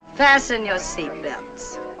Fasten your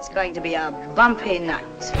seatbelts. It's going to be a bumpy night.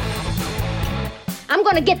 I'm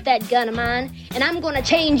gonna get that gun of mine, and I'm gonna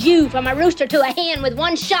change you from a rooster to a hen with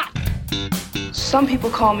one shot. Some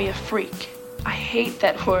people call me a freak. I hate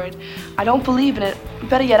that word. I don't believe in it.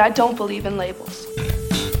 Better yet, I don't believe in labels.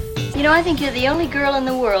 You know, I think you're the only girl in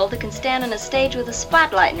the world that can stand on a stage with a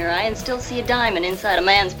spotlight in her eye and still see a diamond inside a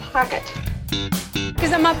man's pocket.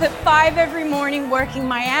 Because I'm up at 5 every morning working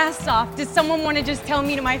my ass off. Does someone want to just tell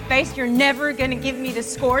me to my face, you're never going to give me the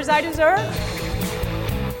scores I deserve?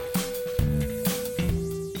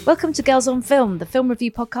 Welcome to Girls on Film, the film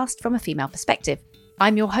review podcast from a female perspective.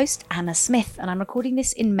 I'm your host, Anna Smith, and I'm recording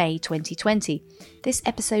this in May 2020. This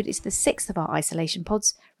episode is the 6th of our isolation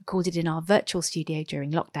pods, recorded in our virtual studio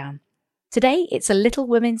during lockdown. Today, it's a Little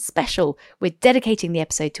Women special. We're dedicating the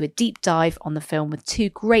episode to a deep dive on the film with two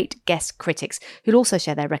great guest critics who'll also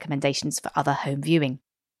share their recommendations for other home viewing.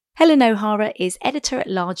 Helen O'Hara is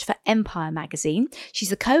editor-at-large for Empire magazine. She's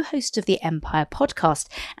the co-host of the Empire podcast,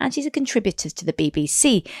 and she's a contributor to the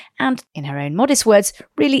BBC, and, in her own modest words,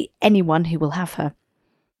 really anyone who will have her.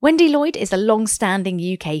 Wendy Lloyd is a long-standing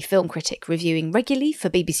UK film critic, reviewing regularly for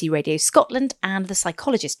BBC Radio Scotland and The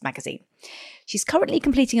Psychologist magazine. She's currently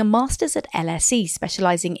completing a master's at LSE,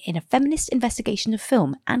 specialising in a feminist investigation of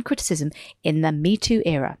film and criticism in the Me Too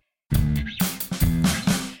era.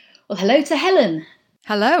 Well, hello to Helen.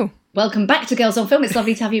 Hello. Welcome back to Girls on Film. It's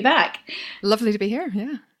lovely to have you back. Lovely to be here,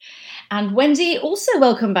 yeah. And Wendy, also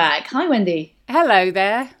welcome back. Hi, Wendy. Hello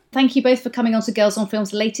there. Thank you both for coming on to Girls on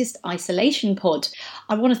Film's latest isolation pod.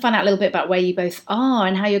 I want to find out a little bit about where you both are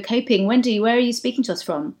and how you're coping. Wendy, where are you speaking to us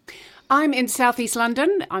from? I'm in southeast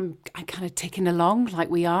London. I'm kind of ticking along like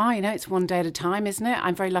we are. You know, it's one day at a time, isn't it?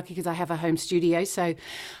 I'm very lucky because I have a home studio. So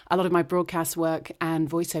a lot of my broadcast work and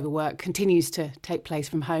voiceover work continues to take place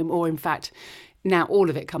from home, or in fact, now all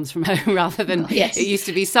of it comes from home rather than It used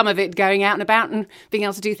to be some of it going out and about and being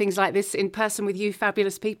able to do things like this in person with you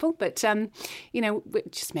fabulous people. But, you know, we're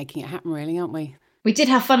just making it happen really, aren't we? We did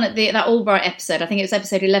have fun at that Albright episode. I think it was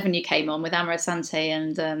episode 11 you came on with Amara Sante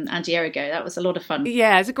and Angie Erigo. That was a lot of fun.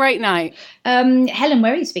 Yeah, it's a great night. Helen,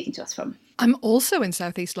 where are you speaking to us from? I'm also in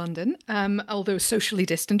southeast London, although socially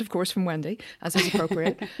distant, of course, from Wendy, as is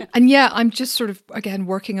appropriate. And yeah, I'm just sort of, again,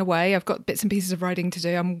 working away. I've got bits and pieces of writing to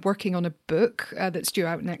do. I'm working on a book that's due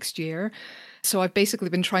out next year. So I've basically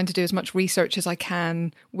been trying to do as much research as I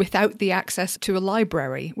can without the access to a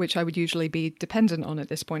library, which I would usually be dependent on at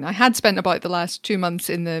this point. I had spent about the last 2 months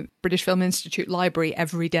in the British Film Institute library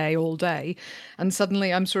every day, all day. And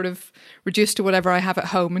suddenly I'm sort of reduced to whatever I have at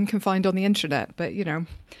home and can find on the internet. But, you know,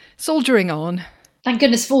 soldiering on. Thank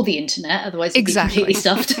goodness for the internet, otherwise you'd be completely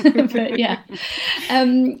stuffed. But yeah.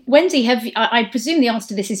 Wendy, I presume the answer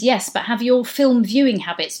to this is yes, but have your film viewing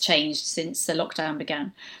habits changed since the lockdown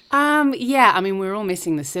began? Yeah, I mean, we're all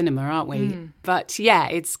missing the cinema, aren't we? But yeah,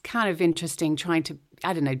 it's kind of interesting trying to,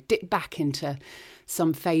 I don't know, dip back into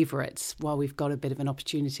some favourites while we've got a bit of an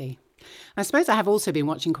opportunity. I suppose I have also been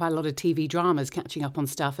watching quite a lot of TV dramas, catching up on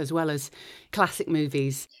stuff, as well as classic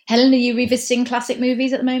movies. Helen, are you revisiting classic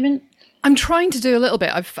movies at the moment? I'm trying to do a little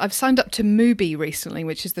bit. I've signed up to Mubi recently,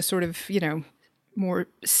 which is the sort of, you know, more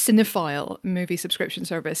cinephile movie subscription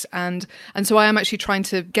service. And so I am actually trying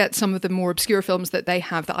to get some of the more obscure films that they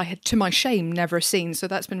have that I had, to my shame, never seen. So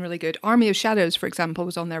that's been really good. Army of Shadows, for example,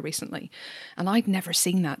 was on there recently. And I'd never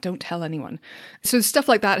seen that. Don't tell anyone. So stuff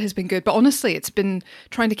like that has been good. But honestly, it's been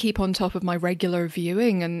trying to keep on top of my regular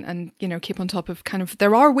viewing and you know, keep on top of kind of,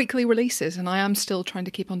 there are weekly releases and I am still trying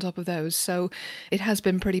to keep on top of those. So it has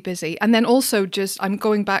been pretty busy. And then also just, I'm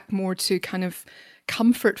going back more to kind of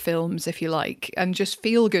comfort films, if you like, and just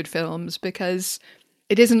feel good films, because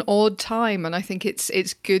it is an odd time and I think it's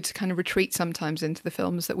good to kind of retreat sometimes into the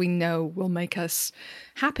films that we know will make us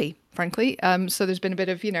happy, frankly. So there's been a bit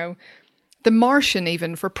of, you know, The Martian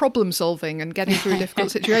even for problem solving and getting through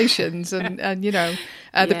difficult situations and you know,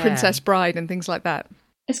 The Princess Bride and things like that.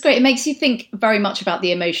 It's great. It makes you think very much about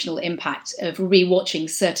the emotional impact of rewatching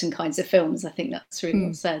certain kinds of films. I think that's really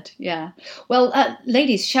well said. Yeah. Well,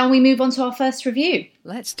 ladies, shall we move on to our first review?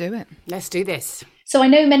 Let's do it. Let's do this. So I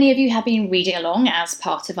know many of you have been reading along as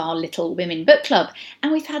part of our Little Women book club,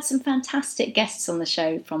 and we've had some fantastic guests on the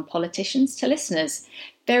show, from politicians to listeners.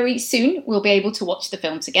 Very soon, we'll be able to watch the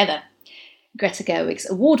film together. Greta Gerwig's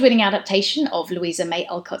award-winning adaptation of Louisa May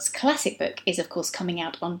Alcott's classic book is, of course, coming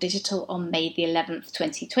out on digital on May the 11th,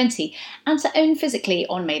 2020, and to own physically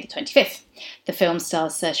on May the 25th. The film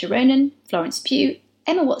stars Saoirse Ronan, Florence Pugh,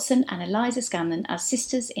 Emma Watson and Eliza Scanlon as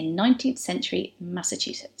sisters in 19th century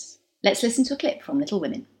Massachusetts. Let's listen to a clip from Little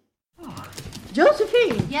Women. Oh,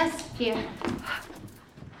 Josephine! Yes, here.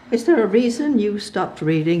 Is there a reason you stopped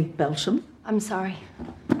reading Belsham? I'm sorry.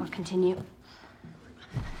 I'll continue.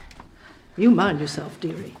 You mind yourself,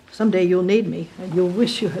 dearie. Someday you'll need me, and you'll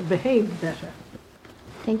wish you had behaved better.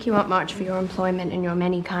 Thank you, Aunt March, for your employment and your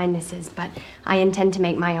many kindnesses, but I intend to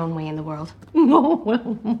make my own way in the world. Oh,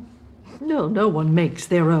 well, no one makes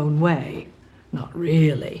their own way. Not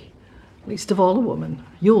really. Least of all a woman.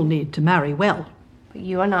 You'll need to marry well. But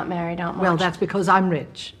you are not married, Aunt March. Well, that's because I'm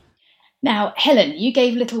rich. Now, Helen, you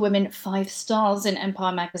gave Little Women 5 stars in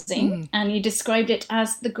Empire magazine, and you described it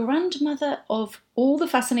as the grandmother of all the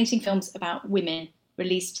fascinating films about women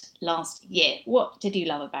released last year. What did you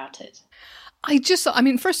love about it?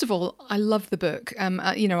 First of all, I love the book.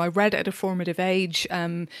 I read it at a formative age.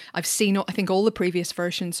 I've seen, I think, all the previous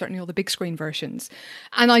versions, certainly all the big screen versions.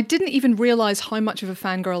 And I didn't even realise how much of a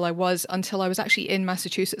fangirl I was until I was actually in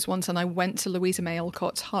Massachusetts once and I went to Louisa May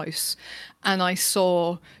Alcott's house and I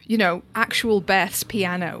saw, actual Beth's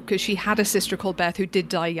piano, because she had a sister called Beth who did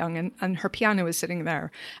die young and her piano is sitting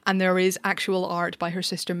there. And there is actual art by her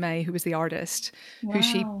sister May, who was the artist, who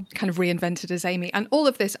she kind of reinvented as Amy. And all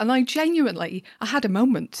of this, and I had a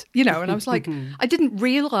moment, and I was like, I didn't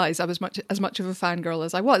realise I was as much of a fangirl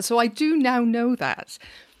as I was. So I do now know that.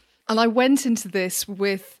 And I went into this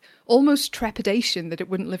with almost trepidation that it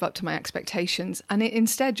wouldn't live up to my expectations. And it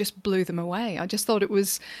instead just blew them away. I just thought it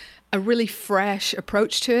was a really fresh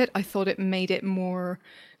approach to it. I thought it made it more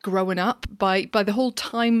growing up by the whole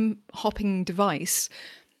time hopping device.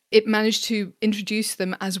 It managed to introduce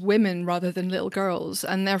them as women rather than little girls.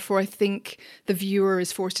 And therefore, I think the viewer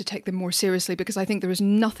is forced to take them more seriously, because I think there is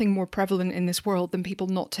nothing more prevalent in this world than people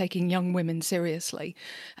not taking young women seriously,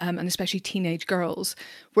 and especially teenage girls.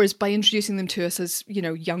 Whereas by introducing them to us as,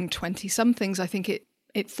 young 20-somethings, I think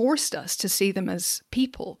it forced us to see them as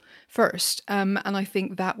people first. And I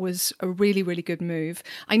think that was a really, really good move.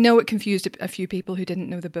 I know it confused a few people who didn't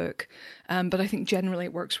know the book, but I think generally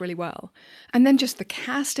it works really well. And then just the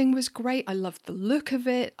casting was great. I loved the look of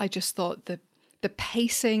it. I just thought the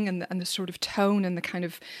pacing and the sort of tone and the kind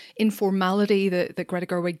of informality that Greta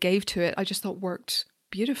Gerwig gave to it, I just thought worked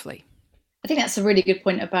beautifully. I think that's a really good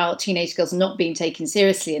point about teenage girls not being taken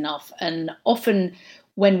seriously enough. And often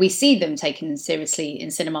when we see them taken seriously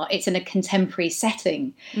in cinema, it's in a contemporary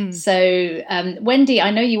setting. So, Wendy,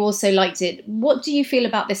 I know you also liked it. What do you feel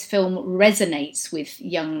about this film resonates with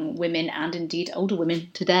young women and indeed older women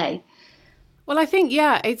today? Well, I think,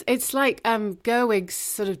 it's like Gerwig's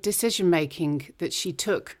sort of decision-making that she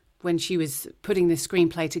took when she was putting the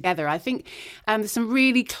screenplay together. I think there's some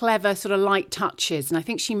really clever sort of light touches, and I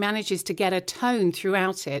think she manages to get a tone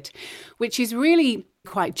throughout it, which is really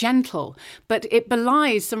quite gentle, but it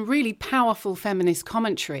belies some really powerful feminist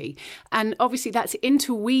commentary. And obviously that's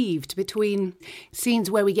interweaved between scenes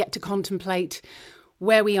where we get to contemplate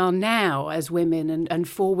where we are now as women and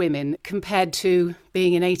for women compared to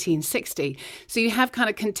being in 1860. So you have kind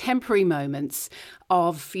of contemporary moments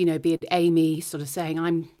of, be it Amy sort of saying,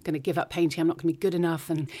 I'm going to give up painting, I'm not going to be good enough.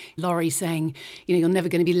 And Laurie saying, you're never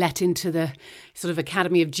going to be let into the sort of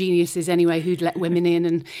Academy of Geniuses anyway, who'd let women in.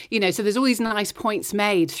 And, so there's all these nice points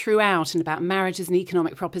made throughout and about marriage as an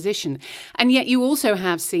economic proposition. And yet you also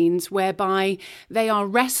have scenes whereby they are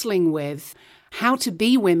wrestling with how to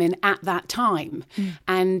be women at that time.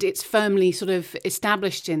 And it's firmly sort of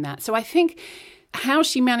established in that. So I think how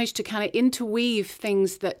she managed to kind of interweave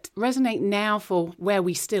things that resonate now for where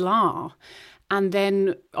we still are, and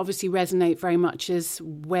then obviously resonate very much as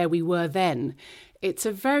where we were then. It's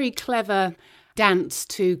a very clever dance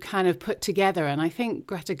to kind of put together. And I think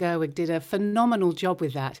Greta Gerwig did a phenomenal job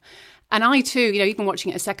with that. And I too, even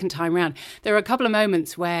watching it a second time round, there are a couple of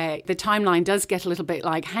moments where the timeline does get a little bit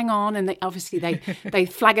like, hang on, and they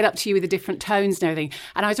flag it up to you with the different tones and everything.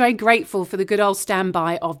 And I was very grateful for the good old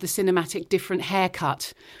standby of the cinematic different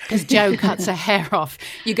haircut. As Jo cuts her hair off,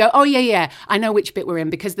 you go, oh yeah, I know which bit we're in,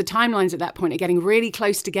 because the timelines at that point are getting really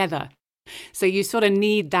close together. So you sort of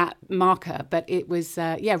need that marker, but it was,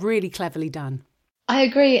 really cleverly done. I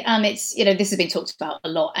agree, and it's, this has been talked about a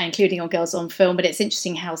lot, including on Girls on Film, but it's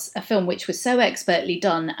interesting how a film which was so expertly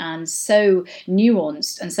done and so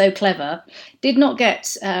nuanced and so clever did not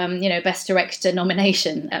get, Best Director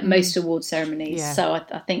nomination at most award ceremonies. Yeah. So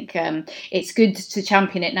I think it's good to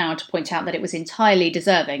champion it now, to point out that it was entirely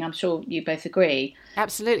deserving. I'm sure you both agree.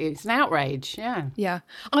 Absolutely. It's an outrage. Yeah. Yeah.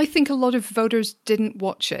 I think a lot of voters didn't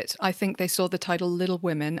watch it. I think they saw the title Little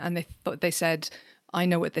Women and they said, I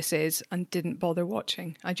know what this is, and didn't bother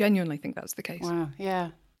watching. I genuinely think that's the case. Wow,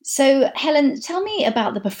 yeah. So, Helen, tell me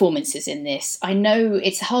about the performances in this. I know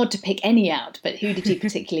it's hard to pick any out, but who did you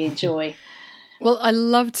particularly enjoy? Well, I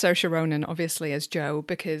loved Saoirse Ronan, obviously, as Jo,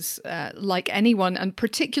 because like anyone, and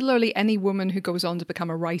particularly any woman who goes on to become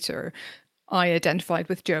a writer, I identified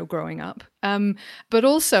with Jo growing up. But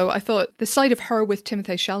also I thought the side of her with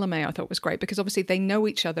Timothée Chalamet I thought was great, because obviously they know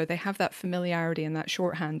each other. They have that familiarity and that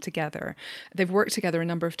shorthand together. They've worked together a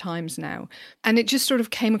number of times now. And it just sort of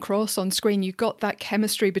came across on screen. You got that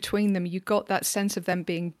chemistry between them. You got that sense of them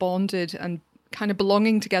being bonded and kind of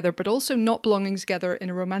belonging together, but also not belonging together in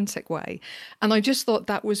a romantic way. And I just thought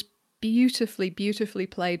that was beautifully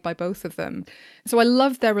played by both of them. So I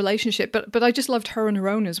loved their relationship, but I just loved her on her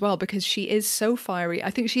own as well, because she is so fiery. I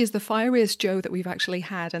think she is the fieriest Jo that we've actually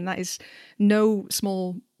had, and that is no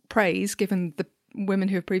small praise given the women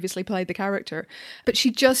who have previously played the character. But she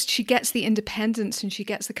gets the independence, and she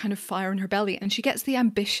gets the kind of fire in her belly, and she gets the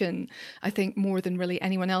ambition, I think, more than really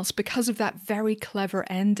anyone else, because of that very clever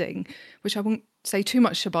ending, which I won't say too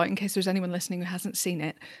much about in case there's anyone listening who hasn't seen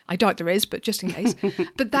it. I doubt there is, but just in case.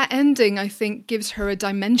 But that ending, I think, gives her a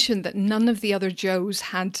dimension that none of the other Joes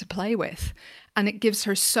had to play with. And it gives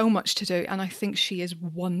her so much to do. And I think she is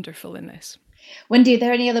wonderful in this. Wendy, are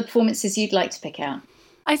there any other performances you'd like to pick out?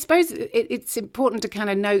 I suppose it's important to kind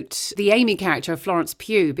of note the Amy character of Florence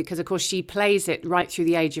Pugh, because, of course, she plays it right through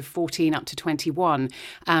the age of 14 up to 21,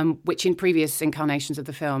 which in previous incarnations of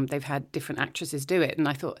the film, they've had different actresses do it. And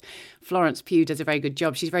I thought Florence Pugh does a very good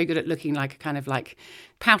job. She's very good at looking like a kind of like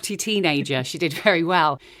pouty teenager. She did very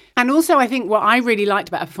well. And also, I think what I really liked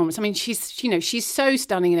about her performance, I mean, she's so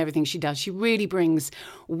stunning in everything she does. She really brings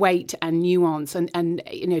weight and nuance and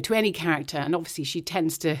to any character. And obviously,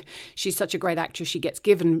 she's such a great actress. She gets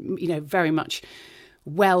given, very much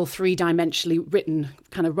well three-dimensionally written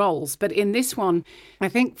kind of roles. But in this one, I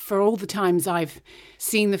think for all the times I've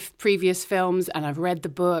seen the previous films and I've read the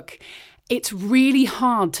book, it's really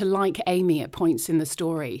hard to like Amy at points in the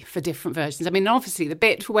story for different versions. I mean, obviously, the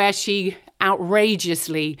bit where she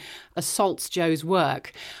outrageously assaults Jo's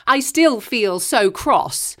work, I still feel so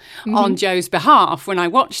cross on Jo's behalf when I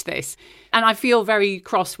watch this. And I feel very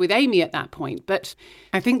cross with Amy at that point. But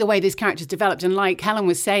I think the way this character's developed, and like Helen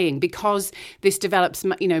was saying, because this develops,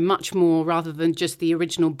 much more rather than just the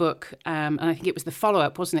original book, and I think it was the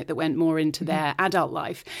follow-up, wasn't it, that went more into their adult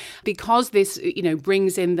life. Because this,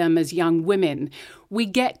 brings in them as young women, we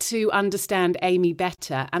get to understand Amy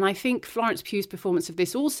better. And I think Florence Pugh's performance of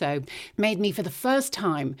this also made me, for the first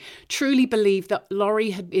time, truly believe that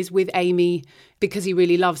Laurie is with Amy because he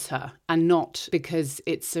really loves her and not because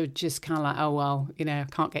it's just kind of like, oh, well, I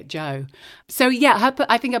can't get Jo. So, yeah,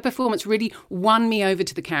 I think her performance really won me over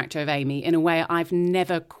to the character of Amy in a way I've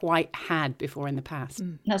never quite had before in the past.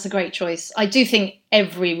 That's a great choice. I do think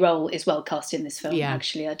every role is well cast in this film,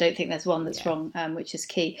 actually. I don't think there's one that's wrong, which is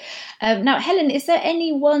key. Now, Helen, is there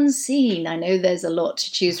any one scene, I know there's a lot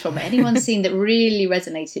to choose from, but any one scene that really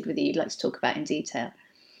resonated with you you'd like to talk about in detail?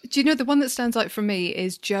 Do you know, the one that stands out for me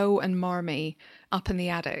is Jo and Marmee up in the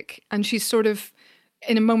attic. And she's sort of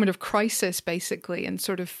in a moment of crisis, basically, and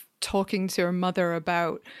sort of talking to her mother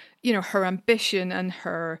about, her ambition and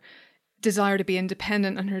her desire to be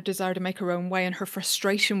independent and her desire to make her own way and her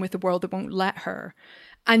frustration with the world that won't let her.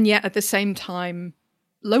 And yet at the same time,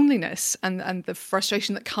 loneliness and the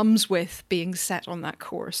frustration that comes with being set on that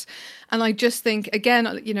course. And I just think, again,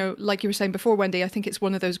 like you were saying before, Wendy, I think it's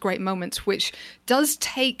one of those great moments which does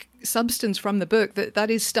take substance from the book,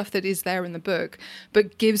 that is stuff that is there in the book,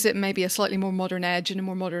 but gives it maybe a slightly more modern edge and a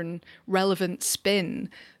more modern, relevant spin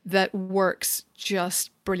that works just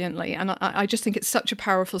brilliantly. And I just think it's such a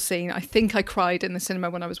powerful scene. I think I cried in the cinema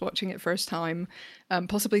when I was watching it first time,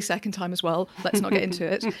 possibly second time as well. Let's not get into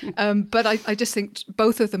it. But I just think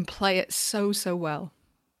both of them play it so, so well.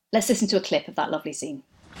 Let's listen to a clip of that lovely scene.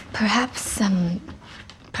 Perhaps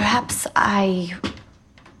I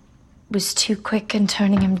was too quick in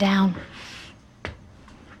turning him down.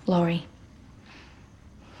 Laurie.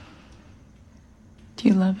 Do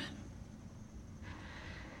you love it?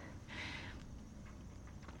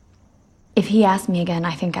 If he asked me again,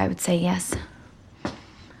 I think I would say yes. Do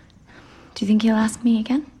you think he'll ask me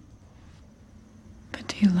again? But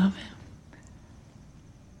do you love him?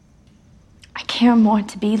 I care more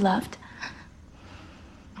to be loved.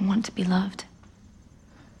 I want to be loved.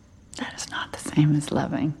 That is not the same as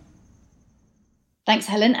loving. Thanks,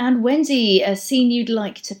 Helen. And Wendy, a scene you'd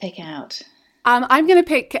like to pick out? I'm going to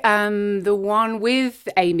pick the one with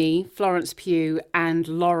Amy, Florence Pugh, and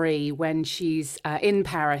Laurie when she's in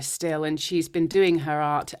Paris still and she's been doing her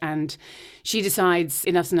art and she decides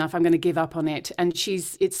enough's enough, I'm going to give up on it. And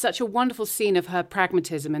it's such a wonderful scene of her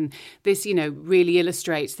pragmatism, and this, really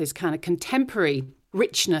illustrates this kind of contemporary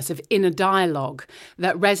richness of inner dialogue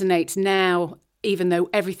that resonates now even though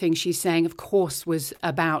everything she's saying, of course, was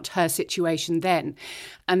about her situation then.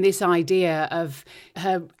 And this idea of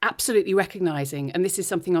her absolutely recognising, and this is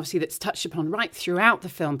something obviously that's touched upon right throughout the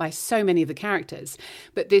film by so many of the characters,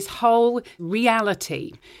 but this whole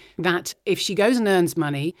reality that if she goes and earns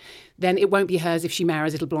money, then it won't be hers. If she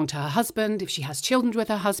marries, it'll belong to her husband. If she has children with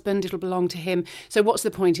her husband, it'll belong to him. So what's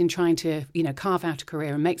the point in trying to, carve out a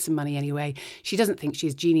career and make some money anyway? She doesn't think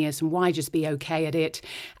she's genius, and why just be okay at it?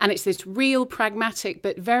 And it's this real pragmatic,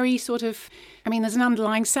 but very sort of, there's an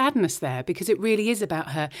underlying sadness there, because it really is about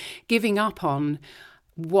her giving up on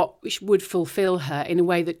what would fulfill her in a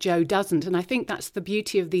way that Jo doesn't. And I think that's the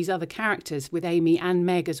beauty of these other characters with Amy and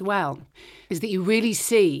Meg as well, is that you really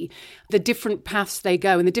see the different paths they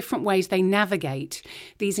go and the different ways they navigate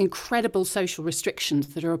these incredible social restrictions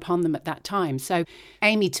that are upon them at that time. So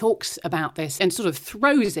Amy talks about this and sort of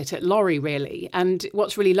throws it at Laurie, really. And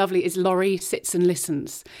what's really lovely is Laurie sits and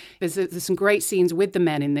listens. There's some great scenes with the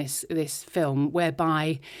men in this film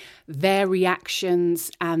whereby their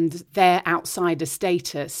reactions and their outsider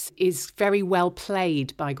status is very well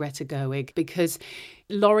played by Greta Gerwig, because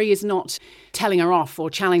Laurie is not telling her off or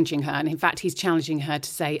challenging her. And in fact, he's challenging her to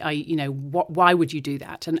say, why would you do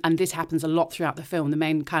that? And this happens a lot throughout the film. The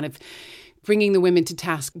men kind of bringing the women to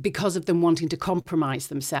task because of them wanting to compromise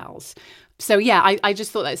themselves. So, yeah, I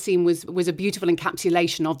just thought that scene was a beautiful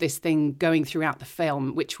encapsulation of this thing going throughout the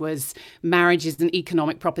film, which was marriage is an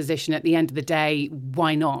economic proposition. At the end of the day,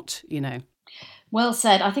 why not, Well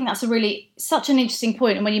said. I think that's such an interesting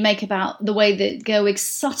point. And when you make about the way that Gerwig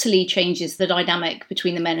subtly changes the dynamic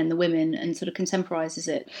between the men and the women and sort of contemporizes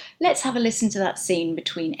it. Let's have a listen to that scene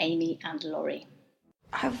between Amy and Laurie.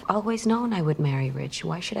 I've always known I would marry Rich.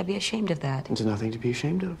 Why should I be ashamed of that? There's nothing to be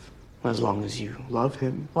ashamed of, as long as you love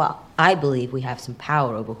him. Well, I believe we have some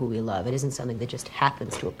power over who we love. It isn't something that just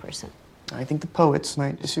happens to a person. I think the poets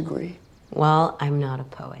might disagree. Well, I'm not a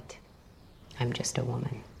poet. I'm just a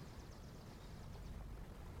woman.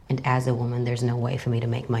 And as a woman, there's no way for me to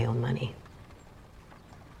make my own money.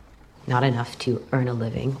 Not enough to earn a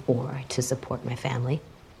living or to support my family.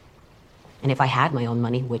 And if I had my own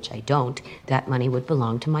money, which I don't, that money would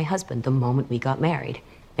belong to my husband the moment we got married.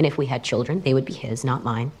 And if we had children, they would be his, not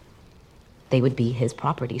mine. They would be his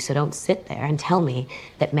property. So don't sit there and tell me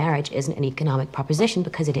that marriage isn't an economic proposition,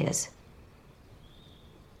 because it is.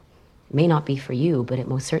 It may not be for you, but it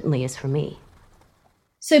most certainly is for me.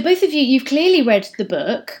 So both of you, you've clearly read the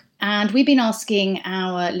book, and we've been asking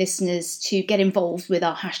our listeners to get involved with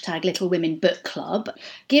our hashtag Little Women Book Club.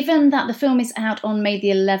 Given that the film is out on May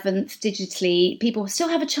the 11th digitally, people still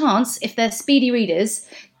have a chance, if they're speedy readers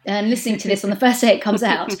and listening to this on the first day it comes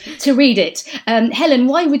out, to read it. Helen,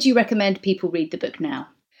 why would you recommend people read the book now?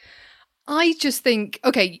 I just think,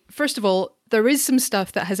 okay, first of all, there is some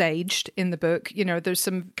stuff that has aged in the book. There's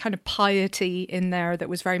some kind of piety in there that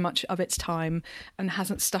was very much of its time and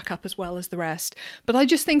hasn't stuck up as well as the rest. But I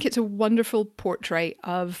just think it's a wonderful portrait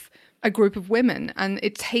of a group of women, and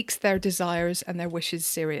it takes their desires and their wishes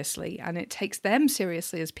seriously, and it takes them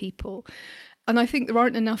seriously as people. And I think there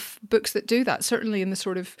aren't enough books that do that, certainly in the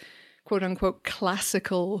sort of quote unquote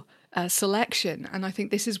classical selection. And I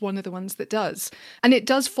think this is one of the ones that does. And it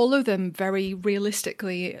does follow them very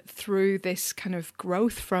realistically through this kind of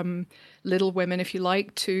growth from little women, if you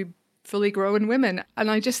like, to fully grown women. And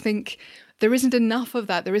I just think there isn't enough of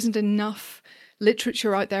that. There isn't enough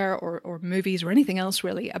literature out there or movies or anything else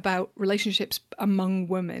really about relationships among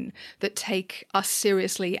women that take us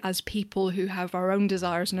seriously as people who have our own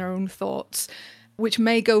desires and our own thoughts, which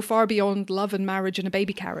may go far beyond love and marriage and a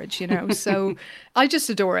baby carriage, So I just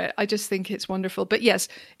adore it. I just think it's wonderful. But yes,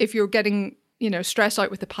 if you're getting, stressed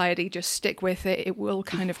out with the piety, just stick with it. It will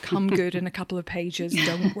kind of come good in a couple of pages.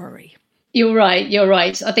 Don't worry. You're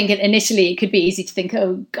right. I think initially it could be easy to think,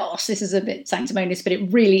 oh gosh, this is a bit sanctimonious, but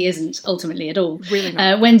it really isn't ultimately at all. Really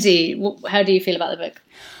not. Wendy, how do you feel about the book?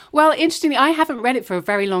 Well, interestingly, I haven't read it for a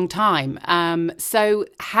very long time. So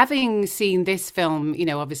having seen this film,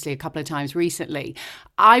 obviously a couple of times recently,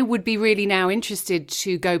 I would be really now interested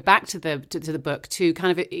to go back to the book to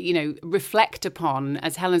kind of, reflect upon,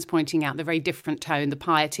 as Helen's pointing out, the very different tone, the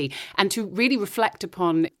piety, and to really reflect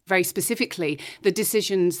upon very specifically the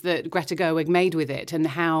decisions that Greta Gerwig made with it and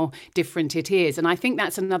how different it is. And I think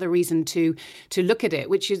that's another reason to look at it,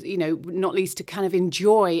 which is, not least to kind of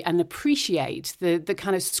enjoy and appreciate the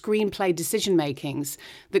kind of screenplay decision makings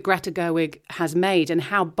that Greta Gerwig has made and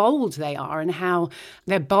how bold they are and how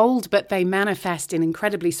they're bold, but they manifest in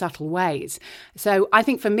incredibly subtle ways. So I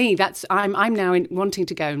think for me, I'm now wanting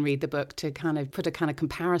to go and read the book to kind of put a kind of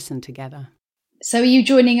comparison together. So are you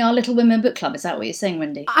joining our Little Women Book Club? Is that what you're saying,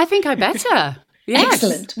 Wendy? I think I better. Yes.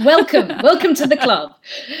 Excellent. Welcome to the club.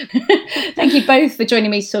 Thank you both for joining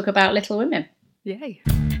me to talk about Little Women. Yay.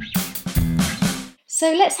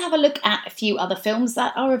 So let's have a look at a few other films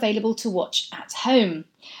that are available to watch at home.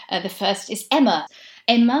 The first is Emma.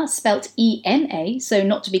 Emma, spelt E-M-A, so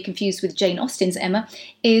not to be confused with Jane Austen's Emma,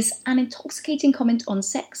 is an intoxicating comment on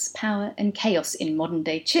sex, power and chaos in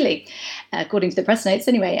modern-day Chile, according to the press notes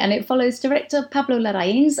anyway, and it follows director Pablo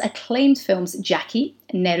Larraín's acclaimed films Jackie,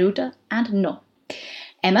 Neruda and No.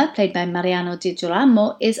 Emma, played by Mariano Di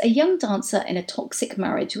Girolamo, is a young dancer in a toxic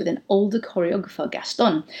marriage with an older choreographer,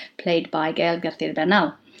 Gaston, played by Gael García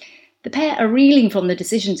Bernal. The pair are reeling from the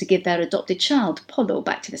decision to give their adopted child, Polo,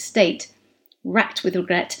 back to the state. Racked with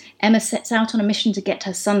regret, Emma sets out on a mission to get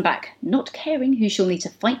her son back, not caring who she'll need to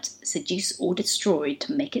fight, seduce or destroy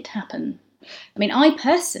to make it happen. I mean, I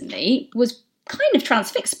personally was kind of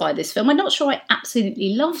transfixed by this film. I'm not sure I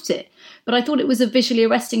absolutely loved it, but I thought it was a visually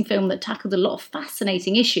arresting film that tackled a lot of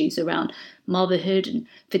fascinating issues around motherhood and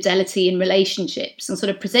fidelity in relationships, and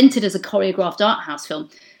sort of presented as a choreographed art house film,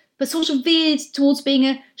 but sort of veered towards being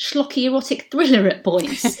a schlocky erotic thriller at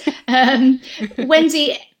points.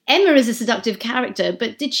 Wendy, Emma is a seductive character,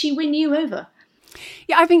 but did she win you over?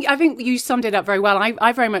 Yeah, I think you summed it up very well.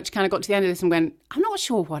 I very much kind of got to the end of this and went, I'm not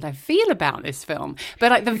sure what I feel about this film.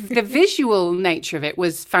 But the visual nature of it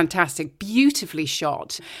was fantastic, beautifully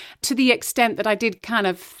shot, to the extent that I did kind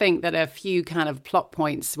of think that a few kind of plot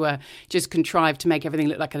points were just contrived to make everything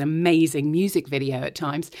look like an amazing music video at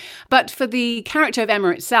times. But for the character of Emma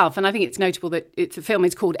itself, and I think it's notable that the film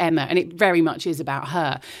is called Emma, and it very much is about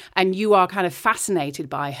her. And you are kind of fascinated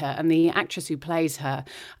by her, and the actress who plays her,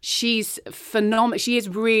 she's phenomenal. She is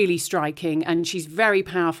really striking, and she's very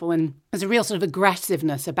powerful, and there's a real sort of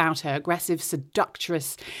aggressiveness about her, aggressive,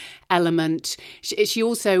 seductress element. She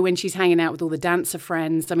also, when she's hanging out with all the dancer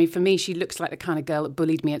friends, I mean, for me, she looks like the kind of girl that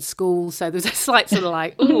bullied me at school. So there's a slight sort of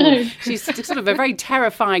like, ooh, no. She's sort of a very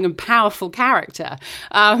terrifying and powerful character,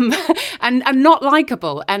 and not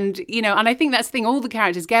likable. And, you know, and I think that's the thing, all the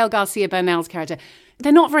characters, Gael García Bernal's character,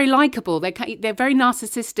 they're not very likable. They're very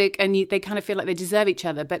narcissistic, and they kind of feel like they deserve each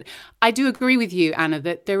other. But I do agree with you, Anna,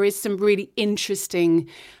 that there is some really interesting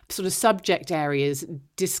sort of subject areas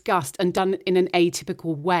discussed and done in an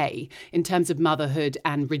atypical way in terms of motherhood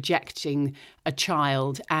and rejecting a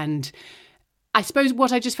child. And I suppose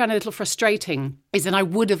what I just found a little frustrating is that I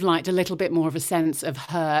would have liked a little bit more of a sense of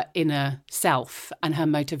her inner self and her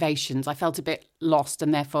motivations. I felt a bit lost,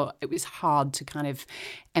 and therefore it was hard to kind of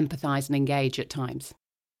empathise and engage at times.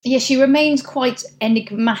 Yeah, she remained quite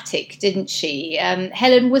enigmatic, didn't she?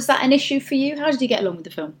 Helen, was that an issue for you? How did you get along with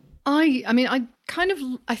the film? I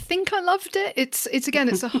think I loved it.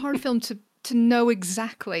 It's a hard film to know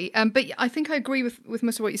exactly. But I think I agree with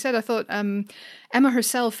most of what you said. I thought Emma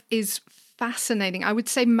herself is fascinating. I would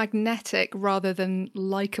say magnetic rather than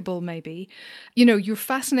likable, maybe. You know, you're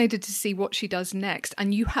fascinated to see what she does next,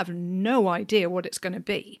 and you have no idea what it's going to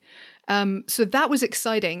be. So that was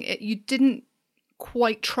exciting. You didn't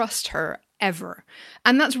quite trust her ever.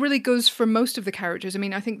 And that really goes for most of the characters. I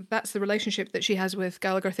mean, I think that's the relationship that she has with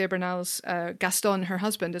Gael García Bernal's Gaston, her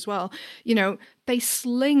husband, as well. You know, they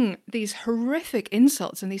sling these horrific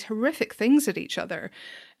insults and these horrific things at each other.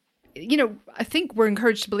 You know, I think we're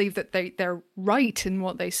encouraged to believe that they're right in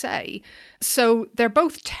what they say. So they're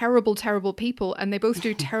both terrible, terrible people, and they both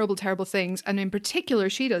do terrible, terrible things. And in particular,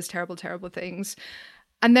 she does terrible, terrible things.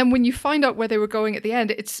 And then when you find out where they were going at the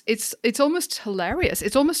end, it's almost hilarious.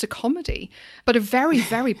 It's almost a comedy, but a very,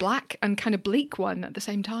 very black and kind of bleak one at the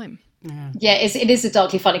same time. Yeah, it is a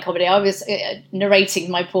darkly funny comedy. I was narrating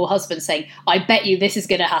my poor husband saying, "I bet you this is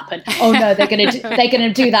going to happen." Oh no, they're going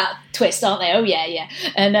to do that twist, aren't they? Oh yeah.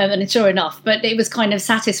 And sure enough, but it was kind of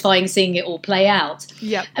satisfying seeing it all play out.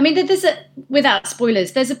 Yeah, I mean, without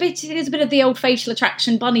spoilers, there's a bit of the old facial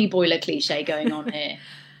attraction bunny boiler cliche going on here.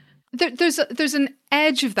 There's an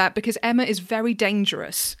edge of that because Emma is very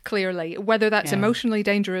dangerous, clearly. Whether that's emotionally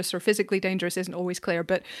dangerous or physically dangerous isn't always clear,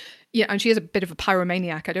 but yeah, and she is a bit of a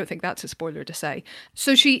pyromaniac. I don't think that's a spoiler to say.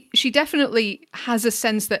 So she definitely has a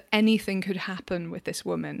sense that anything could happen with this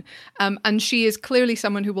woman. And she is clearly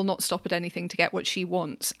someone who will not stop at anything to get what she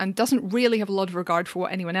wants and doesn't really have a lot of regard for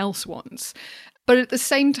what anyone else wants. But at the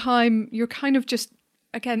same time, you're kind of just,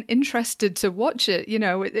 again, interested to watch it. You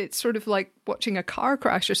know, it's sort of like watching a car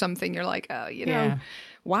crash or something. You're like,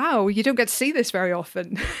 wow, you don't get to see this very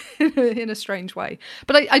often in a strange way.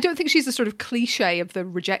 But I don't think she's the sort of cliche of the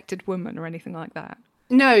rejected woman or anything like that.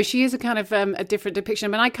 No, she is a kind of a different depiction. I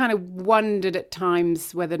mean, I kind of wondered at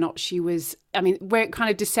times whether or not she was I mean, where it kind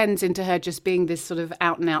of descends into her just being this sort of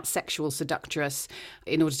out-and-out sexual seductress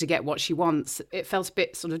in order to get what she wants. It felt a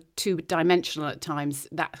bit sort of two-dimensional at times,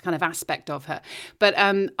 that kind of aspect of her. But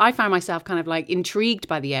I found myself kind of like intrigued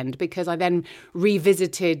by the end, because I then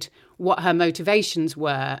revisited what her motivations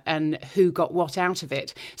were and who got what out of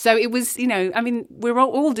it. So it was, you know, I mean, we're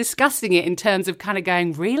all discussing it in terms of kind of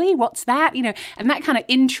going, really? What's that? You know, and that kind of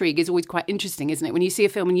intrigue is always quite interesting, isn't it? When you see a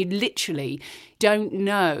film and you literally don't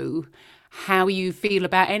know how you feel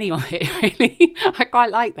about any of it, really. I quite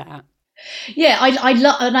like that. Yeah,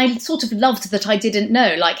 I sort of loved that I didn't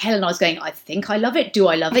know. Like Helen, I was going, I think I love it. Do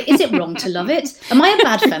I love it? Is it wrong to love it? Am I a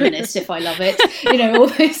bad feminist if I love it? You know, all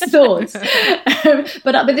those thoughts.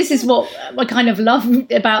 But this is what I kind of love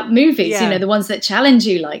about movies, you know, the ones that challenge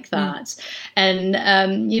you like that.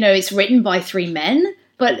 And, you know, it's written by 3 men.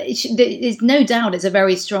 But there's no doubt it's a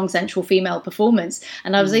very strong central female performance.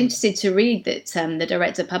 And I was interested to read that the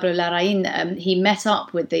director, Pablo Larraín, he met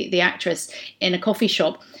up with the actress in a coffee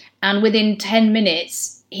shop. And within 10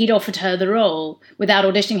 minutes, he'd offered her the role without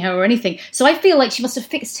auditioning her or anything. So I feel like she must have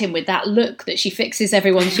fixed him with that look that she fixes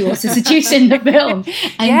everyone she wants to seduce in the film.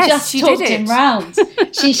 And just talked him round.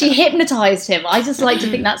 She hypnotised him. I just like to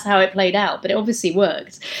think that's how it played out. But it obviously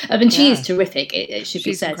worked. And she is terrific, it should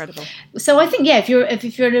be said. She's incredible. So I think, if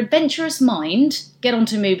you're an adventurous mind, get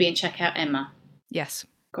onto Mubi and check out Emma. Yes.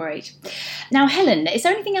 Great. Now, Helen, is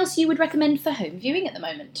there anything else you would recommend for home viewing at the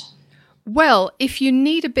moment? Well, if you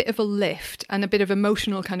need a bit of a lift and a bit of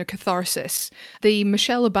emotional kind of catharsis, the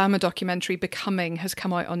Michelle Obama documentary Becoming has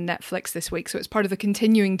come out on Netflix this week. So it's part of the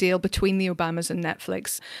continuing deal between the Obamas and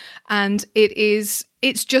Netflix. And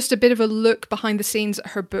it's just a bit of a look behind the scenes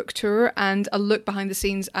at her book tour and a look behind the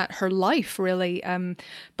scenes at her life, really,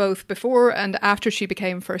 both before and after she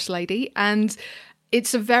became First Lady. And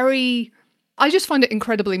it's I just find it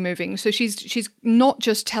incredibly moving. So she's not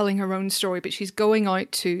just telling her own story, but she's going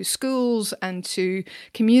out to schools and to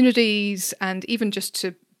communities and even just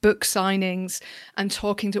to book signings and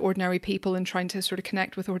talking to ordinary people and trying to sort of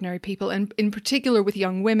connect with ordinary people, and in particular with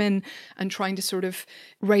young women, and trying to sort of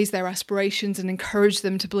raise their aspirations and encourage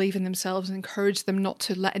them to believe in themselves and encourage them not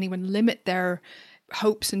to let anyone limit their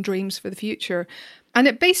hopes and dreams for the future. And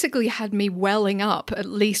it basically had me welling up at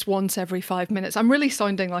least once every 5 minutes. I'm really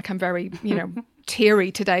sounding like I'm very,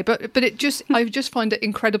 teary today, but I just find it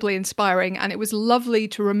incredibly inspiring. And it was lovely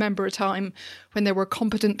to remember a time when there were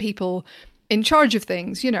competent people in charge of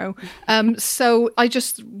things, So I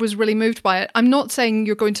just was really moved by it. I'm not saying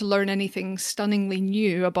you're going to learn anything stunningly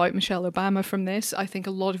new about Michelle Obama from this. I think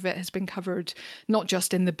a lot of it has been covered, not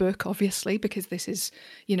just in the book, obviously, because this is,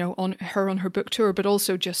 on her book tour, but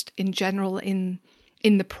also just in general in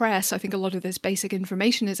the press. I think a lot of this basic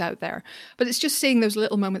information is out there. But it's just seeing those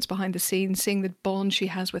little moments behind the scenes, seeing the bond she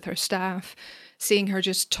has with her staff, seeing her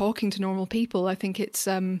just talking to normal people. I think it's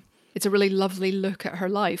a really lovely look at her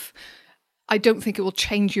life. I don't think it will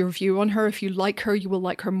change your view on her. If you like her, you will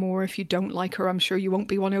like her more. If you don't like her, I'm sure you won't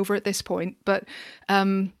be won over at this point. But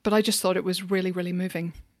I just thought it was really, really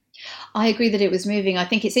moving. I agree that it was moving. I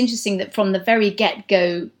think it's interesting that from the very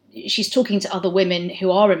get-go, she's talking to other women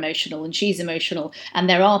who are emotional, and she's emotional, and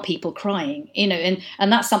there are people crying,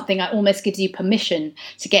 and that's something that almost gives you permission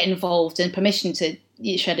to get involved and permission to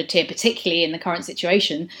shed a tear, particularly in the current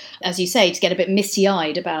situation, as you say, to get a bit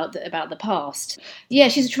misty-eyed about the past. Yeah,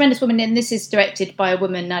 she's a tremendous woman, and this is directed by a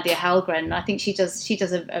woman, Nadia Hallgren. I think she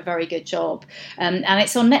does a very good job, and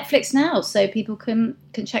it's on Netflix now, so people can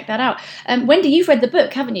check that out. Wendy, you've read the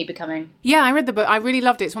book, haven't you, Becoming? Yeah, I read the book. I really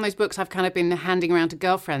loved it. It's one of those books I've kind of been handing around to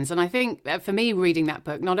girlfriends, and I think for me, reading that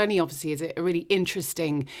book, not only obviously is it a really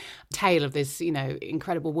interesting tale of this,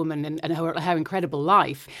 incredible woman and her incredible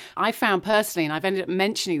life, I found personally, and I've ended up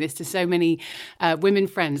mentioning this to so many women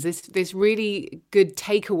friends, this really good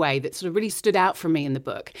takeaway that sort of really stood out for me in the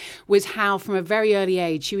book was how from a very early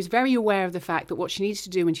age she was very aware of the fact that what she needed to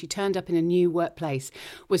do when she turned up in a new workplace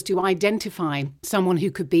was to identify someone who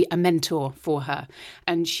could be a mentor for her.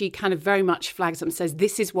 And she kind of very much flags up and says,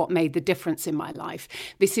 this is what made the difference in my life.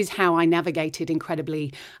 This is how I navigated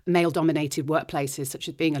incredibly male-dominated workplaces, such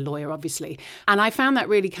as being a lawyer, obviously. And I found that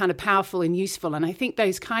really kind of powerful and useful. And I think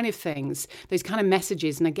those kind of things, those kind of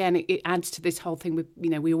messages, and again, it adds to this whole thing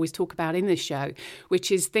we always talk about in this show,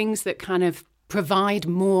 which is things that kind of provide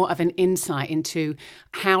more of an insight into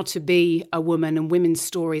how to be a woman and women's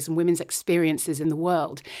stories and women's experiences in the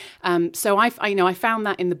world. So I found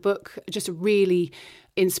that in the book just a really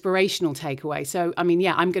inspirational takeaway. So, I'm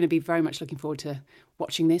going to be very much looking forward to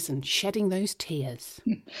watching this and shedding those tears.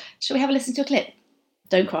 Shall we have a listen to a clip?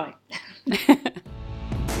 Don't cry.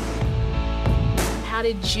 How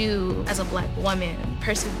did you, as a Black woman,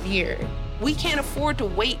 persevere We can't afford to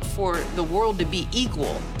wait for the world to be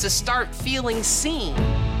equal, to start feeling seen.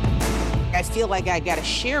 I feel like I got to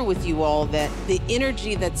share with you all that the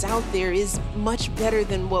energy that's out there is much better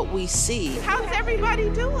than what we see. How's everybody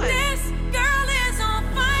doing? This girl is on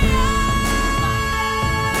fire.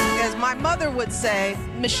 As my mother would say,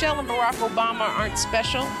 Michelle and Barack Obama aren't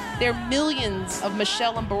special. There are millions of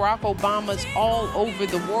Michelle and Barack Obamas all over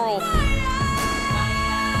the world.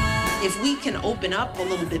 If we can open up a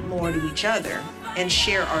little bit more to each other and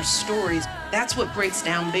share our stories, that's what breaks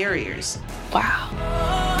down barriers. Wow.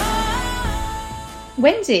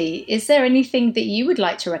 Wendy, is there anything that you would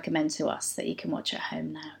like to recommend to us that you can watch at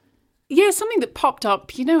home now? Yeah, something that popped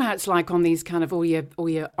up. You know how it's like on these kind of all your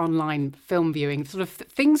online film viewing, sort of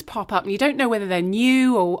things pop up and you don't know whether they're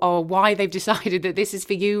new or why they've decided that this is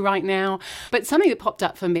for you right now. But something that popped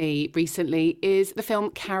up for me recently is the film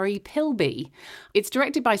Carrie Pilby. It's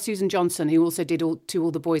directed by Susan Johnson, who also did To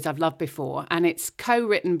All the Boys I've Loved Before, and it's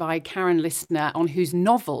co-written by Karen Listner, on whose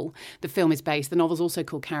novel the film is based. The novel's also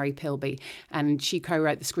called Carrie Pilby, and she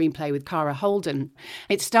co-wrote the screenplay with Cara Holden.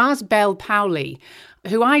 It stars Belle Powley,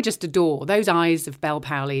 who I just adore. Those eyes of Belle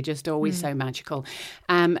Powley are just always so magical.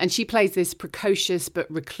 And she plays this precocious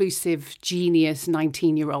but reclusive genius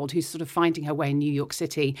 19-year-old who's sort of finding her way in New York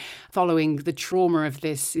City following the trauma of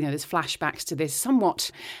this, there's flashbacks to this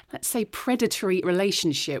somewhat, let's say, predatory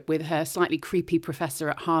relationship with her slightly creepy professor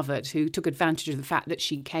at Harvard who took advantage of the fact that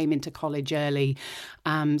she came into college early.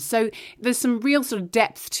 So there's some real sort of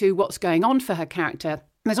depth to what's going on for her character.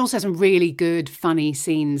 There's also some really good, funny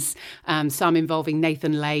scenes, some involving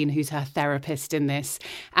Nathan Lane, who's her therapist in this,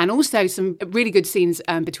 and also some really good scenes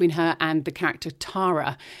between her and the character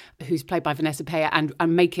Tara, who's played by Vanessa Payer, and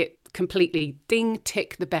make it completely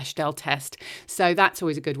tick the Bechdel test. So that's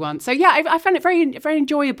always a good one. So yeah, I found it very, very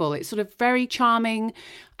enjoyable. It's sort of very charming.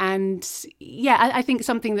 And yeah, I think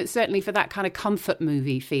something that's certainly for that kind of comfort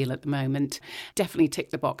movie feel at the moment definitely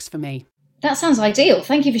ticked the box for me. That sounds ideal.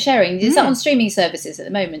 Thank you for sharing. Is that on streaming services at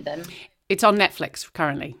the moment then? It's on Netflix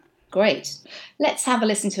currently. Great. Let's have a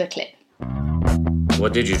listen to a clip.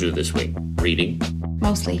 What did you do this week? Reading?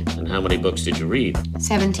 Mostly. And how many books did you read?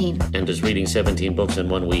 17. And does reading 17 books in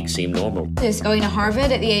 1 week seem normal? Does going to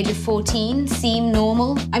Harvard at the age of 14 seem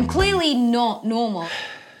normal? I'm clearly not normal.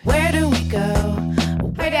 Where do we go?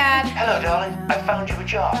 Hi, Dad. Hello, darling. I found you a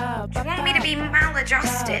job. Do you want me to be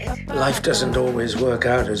maladjusted? Life doesn't always work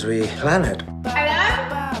out as we plan it.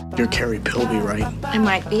 Hello? You're Carrie Pilby, right? I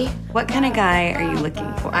might be. What kind of guy are you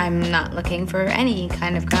looking for? I'm not looking for any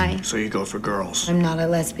kind of guy. So you go for girls. I'm not a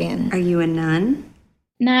lesbian. Are you a nun?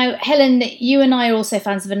 Now, Helen, you and I are also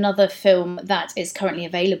fans of another film that is currently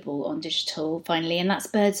available on digital, finally, and that's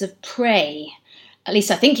Birds of Prey. At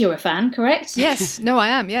least I think you're a fan, correct? Yes. No, I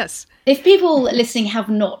am, yes. If people listening have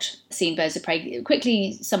not seen Birds of Prey,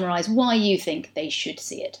 quickly summarise why you think they should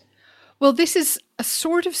see it. Well, this is a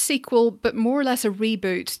sort of sequel, but more or less a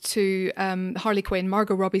reboot to Harley Quinn,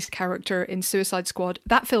 Margot Robbie's character in Suicide Squad.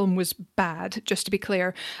 That film was bad, just to be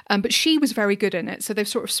clear, but she was very good in it, so they've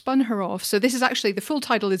sort of spun her off. So this is actually, the full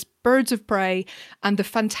title is Birds of Prey and the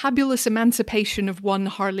Fantabulous Emancipation of One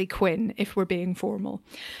Harley Quinn, if we're being formal.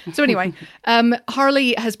 So anyway,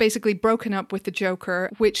 Harley has basically broken up with the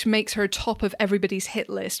Joker, which makes her top of everybody's hit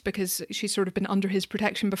list because she's sort of been under his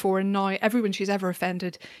protection before, and now everyone she's ever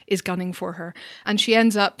offended is gunning for her. And she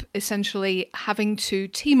ends up essentially having to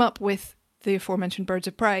team up with the aforementioned Birds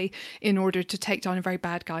of Prey in order to take down a very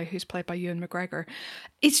bad guy who's played by Ewan McGregor.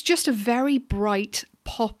 It's just a very bright,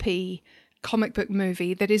 poppy comic book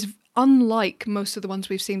movie that is unlike most of the ones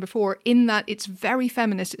we've seen before in that it's very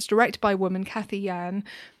feminist. It's directed by a woman, Cathy Yan.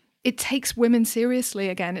 It takes women seriously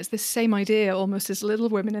again. It's the same idea almost as Little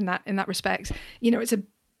Women in that respect. You know, it's a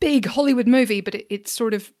big Hollywood movie, but it's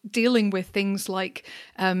sort of dealing with things like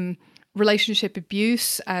relationship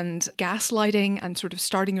abuse and gaslighting and sort of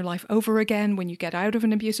starting your life over again when you get out of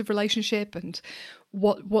an abusive relationship and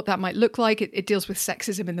what that might look like. It deals with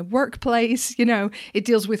sexism in the workplace, you know, it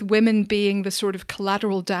deals with women being the sort of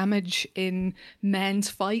collateral damage in men's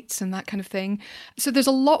fights and that kind of thing. So there's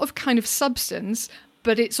a lot of kind of substance,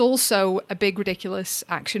 but it's also a big, ridiculous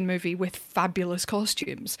action movie with fabulous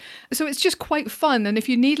costumes. So it's just quite fun. And if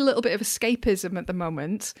you need a little bit of escapism at the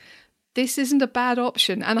moment, this isn't a bad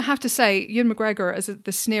option. And I have to say, Ewan McGregor as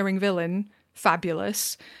the sneering villain,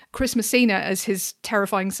 fabulous. Chris Messina as his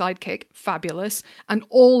terrifying sidekick, fabulous. And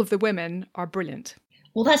all of the women are brilliant.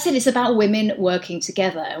 Well, that's it. It's about women working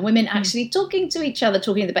together and women actually talking to each other,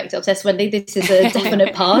 talking to the Bechdel test. Wendy, this is a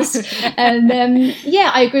definite pass. And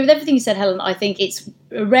I agree with everything you said, Helen. I think it's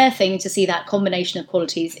a rare thing to see that combination of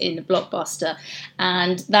qualities in a blockbuster,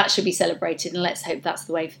 and that should be celebrated. And let's hope that's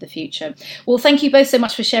the way for the future. Well, thank you both so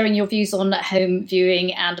much for sharing your views on home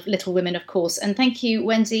viewing and Little Women, of course. And thank you,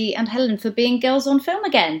 Wendy and Helen, for being Girls on Film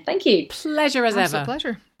again. Thank you. Pleasure as ever. Absolute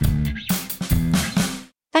pleasure.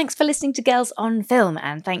 Thanks for listening to Girls on Film,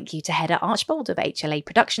 and thank you to Hedda Archbold of HLA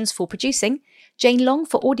Productions for producing, Jane Long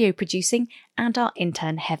for audio producing, and our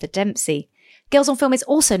intern Heather Dempsey. Girls on Film is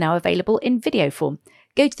also now available in video form.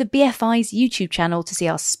 Go to the BFI's YouTube channel to see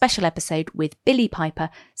our special episode with Billie Piper,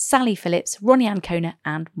 Sally Phillips, Ronnie Ancona,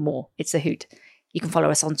 and more. It's a hoot. You can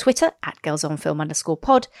follow us on Twitter at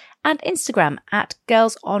girlsonfilm_pod and Instagram at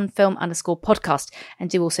girlsonfilm_podcast. And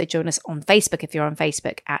do also join us on Facebook if you're on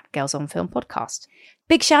Facebook at Girls on Film Podcast.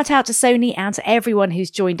 Big shout out to Sony and to everyone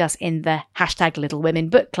who's joined us in the hashtag Little Women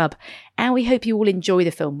Book Club. And we hope you all enjoy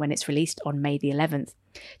the film when it's released on May the 11th.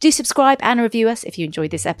 Do subscribe and review us if you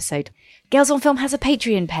enjoyed this episode. Girls on Film has a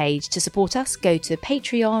Patreon page. To support us, go to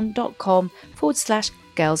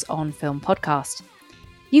patreon.com/Girls on Film Podcast.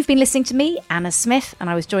 You've been listening to me, Anna Smith, and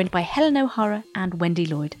I was joined by Helen O'Hara and Wendy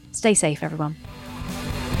Lloyd. Stay safe, everyone.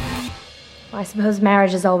 Well, I suppose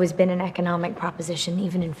marriage has always been an economic proposition,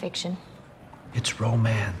 even in fiction. It's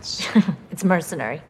romance. It's mercenary.